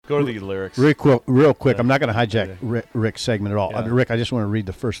Go to the lyrics. Real quick. I'm not going to hijack Rick's segment at all. Yeah. Rick, I just want to read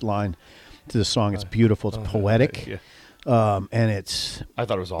the first line to the song. It's beautiful. It's poetic. And it's I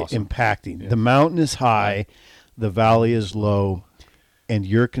thought it was awesome. Impacting. Yeah. The mountain is high, the valley is low, and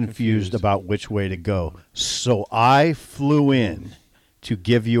you're confused about which way to go. So I flew in to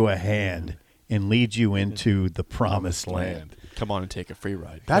give you a hand and lead you into the promised land. Come on and take a free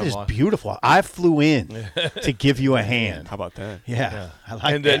ride. That is beautiful. I flew in to give you a hand. How about that? Yeah. I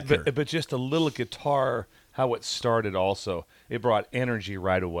like that. But just a little guitar, how it started also, it brought energy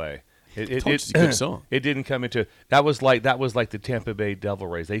right away. It's a good song. It didn't come into that was like the Tampa Bay Devil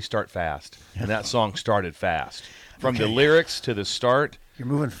Rays. They start fast, and that song started fast from the lyrics to the start. You're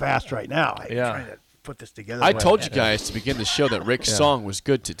moving fast right now. I'm trying to put this together. I told you guys to begin the show that Rick's song was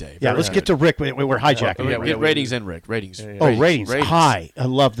good today. Yeah, let's get to Rick. We're hijacking. Yeah, we get ratings and Rick. Ratings. Ratings. High. I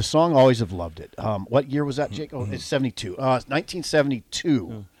love the song. Always have loved it. What year was that, Jake? Oh, it's 72.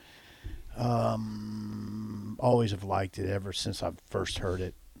 1972. Always have liked it ever since I first heard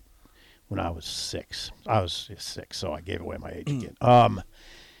it when I was 6. I was 6, so I gave away my age again. I'll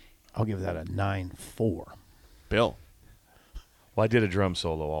give that a 9.4. Bill. Well, I did a drum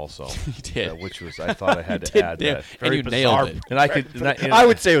solo also. You did. Which was, I thought I had to add that. Very and you bizarre. Nailed it. And I could. I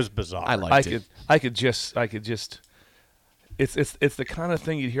would say it was bizarre. I liked it. I could just. It's the kind of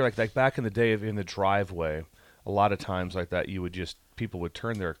thing you'd hear like back in the day in the driveway. A lot of times like that, people would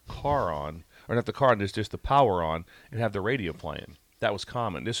turn their car on, or not the car, there's just the power on, and have the radio playing. That was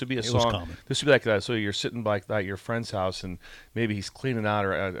common. This would be a song. This would be like that. So you're sitting by at your friend's house, and maybe he's cleaning out,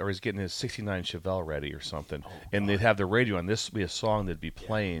 or he's getting his '69 Chevelle ready or something, and they'd have the radio on. This would be a song that'd be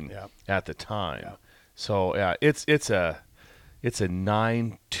playing at the time. Yeah. So it's a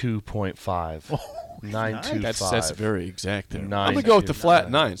 9.2.5. 9.25. That's very exact there. 9, I'm gonna go with the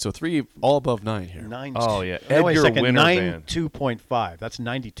flat 9. So 3 all above 9 here. 9. Oh yeah, Edgar Winter Band. 9.2.5. That's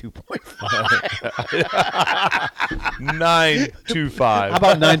 92.5. 9.25. How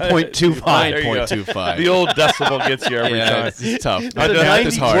about 9.25? 9.25. The old decimal gets you every time. It's tough.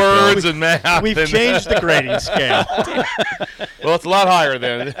 It's hard. Words and math. We've changed the grading scale. Well, it's a lot higher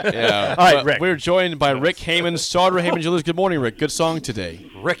then. Yeah. All right, Rick. We're joined by Rick Hamann, Sartor Hamann Jewelers. Good morning, Rick. Good song today.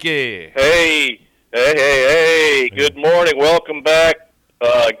 Ricky. Hey. Good morning. Welcome back,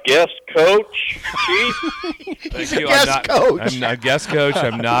 guest coach, Chief. Thank you. Coach. I'm not guest coach.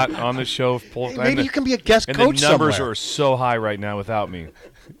 I'm not on the show full time. Maybe you can be a guest coach And the numbers somewhere. are so high right now without me.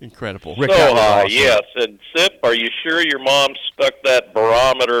 Incredible. Rick, So high, yes. And Sip, are you sure your mom stuck that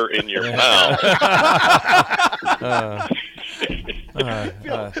barometer in your mouth?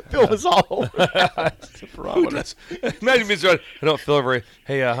 Phil was all over. Imagine me saying, I don't feel very.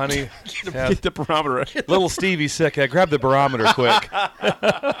 Hey, honey, Get the barometer. little Stevie's sick. Grab the barometer quick.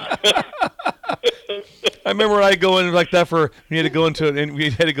 I remember when I go in like that when you had to go into and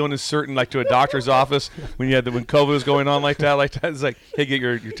we had to go into certain like to a doctor's office when when COVID was going on like that. It's like, hey, get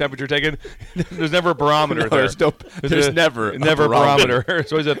your temperature taken. There's never a barometer there. There's never a barometer.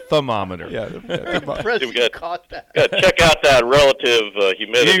 It's always a thermometer. Yeah. We got to check out that relative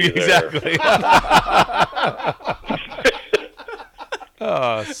humidity exactly.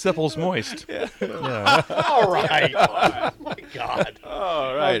 Sipple's moist. Yeah. All right. Oh, my God.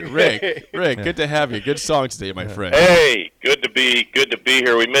 All right, Rick. Rick, good to have you. Good song today, my friend. Hey, good to be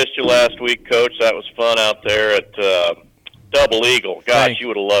here. We missed you last week, Coach. That was fun out there at Double Eagle. Gosh, you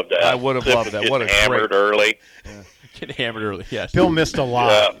would have loved that. I would have loved that. What a hammered early. Get hammered early. Yes. Bill missed a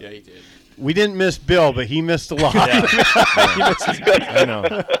lot. Yeah, he did. We didn't miss Bill, but he missed a lot. I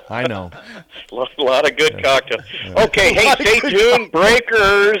know. A lot of good cocktails. Okay, hey, stay tuned.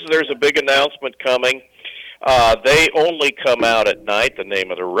 Breakers, there's a big announcement coming. They only come out at night, the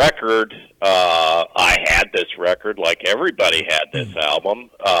name of the record. I had this record like everybody had this album.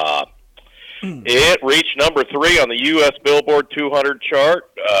 It reached number 3 on the U.S. Billboard 200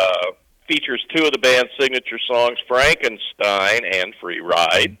 chart. Features 2 of the band's signature songs, Frankenstein and Free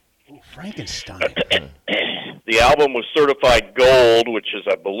Ride. Frankenstein. The album was certified gold, which is,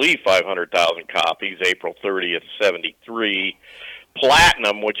 I believe, 500,000 copies, April 30th, 73.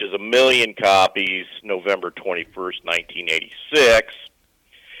 Platinum, which is 1 million copies, November 21st, 1986.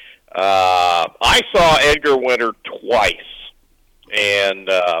 I saw Edgar Winter twice, and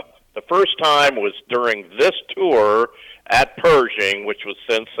the first time was during this tour at Pershing, which was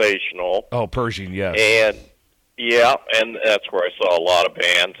sensational. Oh, Pershing, yes. And that's where I saw a lot of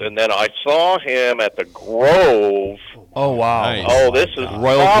bands. And then I saw him at the Grove. Oh, wow. Nice. Oh, this is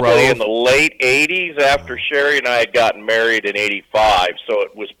Royal probably Grove. in the late 80s after Sherry and I had gotten married in 85. So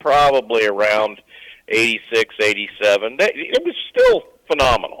it was probably around 86, 87. It was still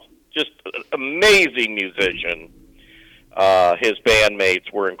phenomenal. Just an amazing musician. His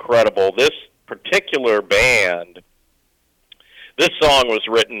bandmates were incredible. This particular band, this song was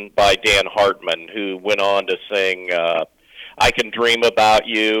written by Dan Hartman, who went on to sing I Can Dream About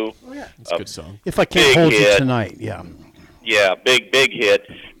You. Oh, yeah. It's a good song. If I Can't Hold You Tonight, yeah. Yeah, big hit.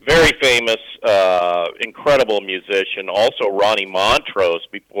 Very famous, incredible musician. Also Ronnie Montrose,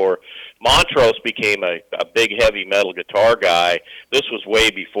 before Montrose became a big heavy metal guitar guy. This was way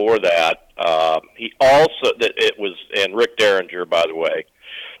before that. He also, it was, and Rick Derringer, by the way,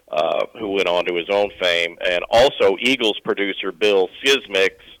 who went on to his own fame. And also Eagles producer Bill Szymczyk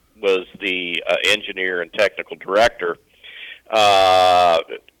was the engineer and technical director.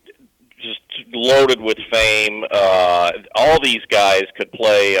 Just loaded with fame. All these guys could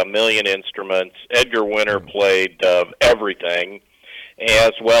play a million instruments. Edgar Winter played everything,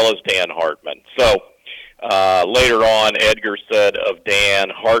 as well as Dan Hartman. So later on, Edgar said of Dan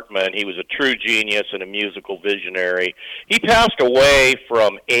Hartman, he was a true genius and a musical visionary. He passed away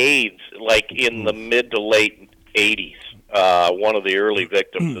from AIDS, like in the mid to late 80s, one of the early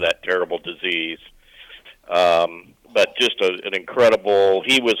victims of that terrible disease. But just an incredible,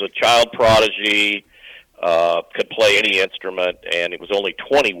 he was a child prodigy, could play any instrument, and he was only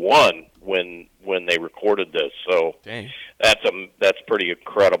 21 when they recorded this. So Dang. that's pretty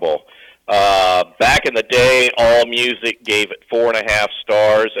incredible. Back in the day, All Music gave it 4.5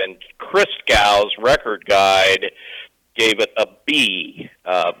 stars, and Christgau's Record Guide gave it a B.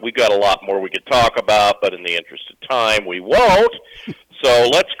 We've got a lot more we could talk about, but in the interest of time, we won't. So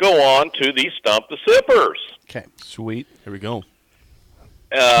let's go on to the Stump the Sippers. Okay. Sweet. Here we go.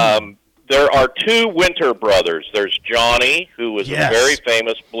 There are two Winter brothers. There's Johnny, who was Yes. a very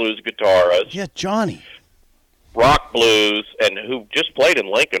famous blues guitarist, Yeah, Johnny. rock blues, and who just played in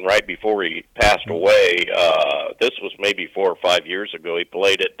Lincoln right before he passed away. This was maybe 4 or 5 years ago. He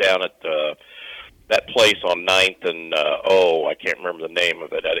played it down at that place on 9th and I can't remember the name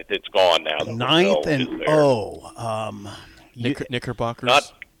of it. It's gone now. The 9th hotel is and there.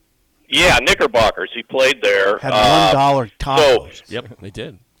 Knickerbockers. Yeah, Knickerbockers. He played there. had $1 tacos. Yep, they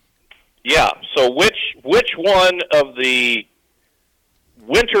did. Yeah. So which one of the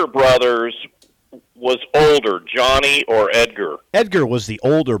Winter brothers was older, Johnny or Edgar? Edgar was the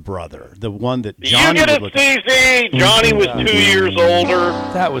older brother, the one that Johnny You get would it, look CZ. Johnny was 2 years older.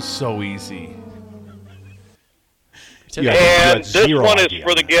 That was so easy. Yeah. And had this zero one is idea.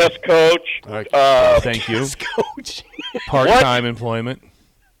 for the guest coach. All right. Thank you. Coach. Part-time employment.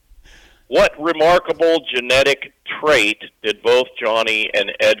 What remarkable genetic trait did both Johnny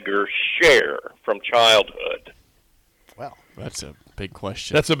and Edgar share from childhood? Well, That's a big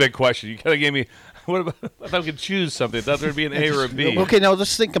question. That's a big question. You kind of gave me. What about if I could choose something? I thought there'd be an A or a B. okay, now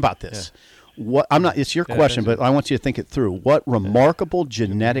let's think about this. What I'm not. It's your question, but I want you to think it through. What remarkable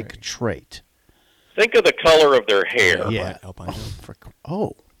genetic trait? Think of the color of their hair. Yeah. Albino.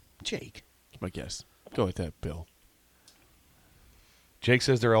 Jake. That's my guess. Go with that, Bill. Jake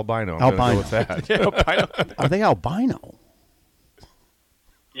says they're albino. I'm gonna go with that. Are they albino?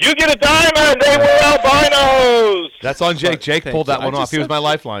 You get a diamond. They were albinos. That's on Jake. Jake Thank pulled you. that one I off. just He was said my that.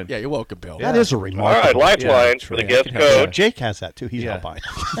 lifeline. Yeah, you're welcome, Bill. That is a All right, remarkable. lifelines for the guest coach. Jake has that too. He's Yeah. albino.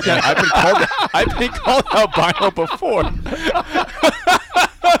 Yeah, I've been called albino before.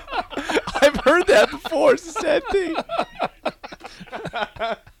 I've heard that before. It's the sad thing.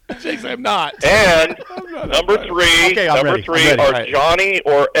 Jake's, I'm not. And number three, Okay, I'm ready. I'm ready. are Right. Johnny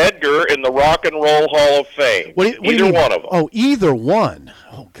or Edgar in the Rock and Roll Hall of Fame. What do you Either mean? one of them. Oh, either one.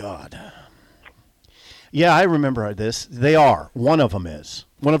 Oh, God. Yeah, I remember this. They are. One of them is.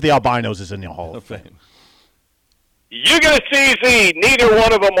 One of the albinos is in the Hall of Fame. You get a CZ. Neither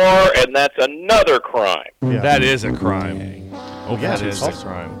one of them are, and that's another crime. Yeah. That is a crime. Oh, yeah, That is a also-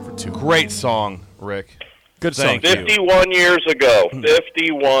 crime. For 2. Great song, Rick. Good Thank song. you. 51 years ago.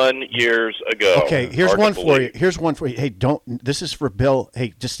 51 years ago. Okay, here's Hard to one for you. believe. Here's one for you. Hey, don't. This is for Bill.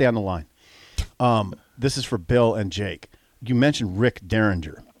 Hey, just stay on the line. This is for Bill and Jake. You mentioned Rick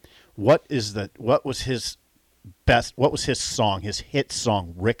Derringer. What was his best? What was his song? His hit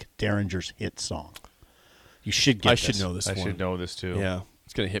song? Rick Derringer's hit song. You should get. I should know this I one. should know this too. Yeah,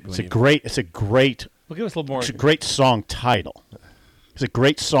 it's gonna hit me. It's when a you- great. It's a great. Well, give us a little more. It's a great song title. It's a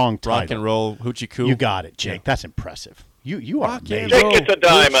great song title. rock and roll hoochie coo. You got it, Jake. That's impressive. You are Rock and amazing. roll. Think it's a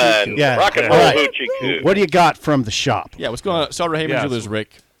diamond. Yeah. Rock and All roll right. hoochie coo. What do you got from the shop? Yeah, what's going on? Sartor Hamann Yes. Jewelers,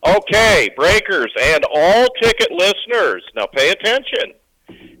 Rick. Okay, breakers and all ticket listeners, now pay attention.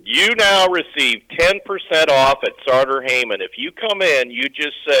 You now receive 10% off at Sartor Hamann. If you come in, you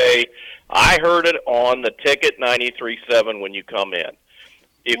just say, I heard it on the Ticket 93.7 when you come in.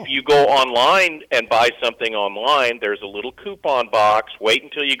 If you go online and buy something online, there's a little coupon box. Wait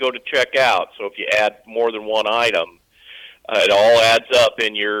until you go to check out. So if you add more than one item, It all adds up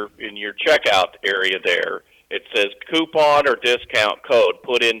in your checkout area there. It says coupon or discount code.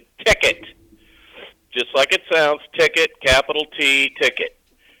 Put in ticket, just like it sounds. Ticket, capital T, ticket.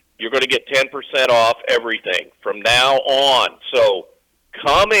 You're going to get 10% off everything from now on. So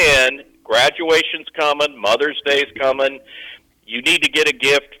come in. Graduation's coming. Mother's Day's coming. You need to get a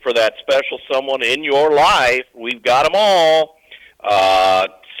gift for that special someone in your life. We've got them all.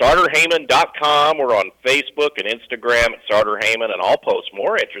 SartorHamann.com. We're on Facebook and Instagram at Sartor Hamann, and I'll post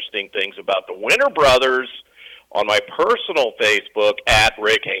more interesting things about the Winter Brothers on my personal Facebook at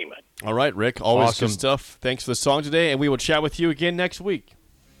Rick Hamann. All right, Rick. Always Awesome. good stuff. Thanks for the song today, and we will chat with you again next week.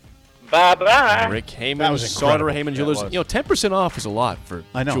 Bye-bye. Rick Hamann, That was Sartor incredible. Hamann Jewelers. was. 10% off is a lot for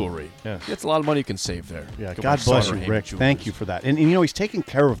I know. jewelry. Yes. That's a lot of money you can save there. Yeah, Go God by bless Sartor you, Hamann Rick. Jewelers. Thank you for that. And he's taking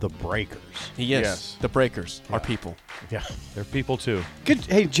care of the breakers. Yes. The breakers are people. Yeah. They're people too. Good.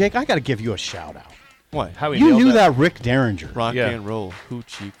 Hey, Jake, I got to give you a shout out. What? How he You nailed knew that Rick Derringer. Rock Yeah. and roll.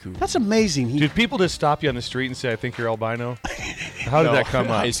 Hoochie coo. That's amazing. Did people just stop you on the street and say, "I think you're albino"? How did No, that come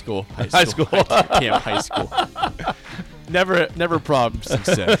up? High school. High school. Camp high school. Never problems since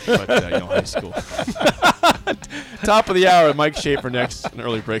then, but high school. Top of the hour, Mike Schaefer next. An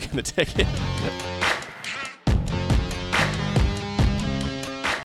early break in the ticket.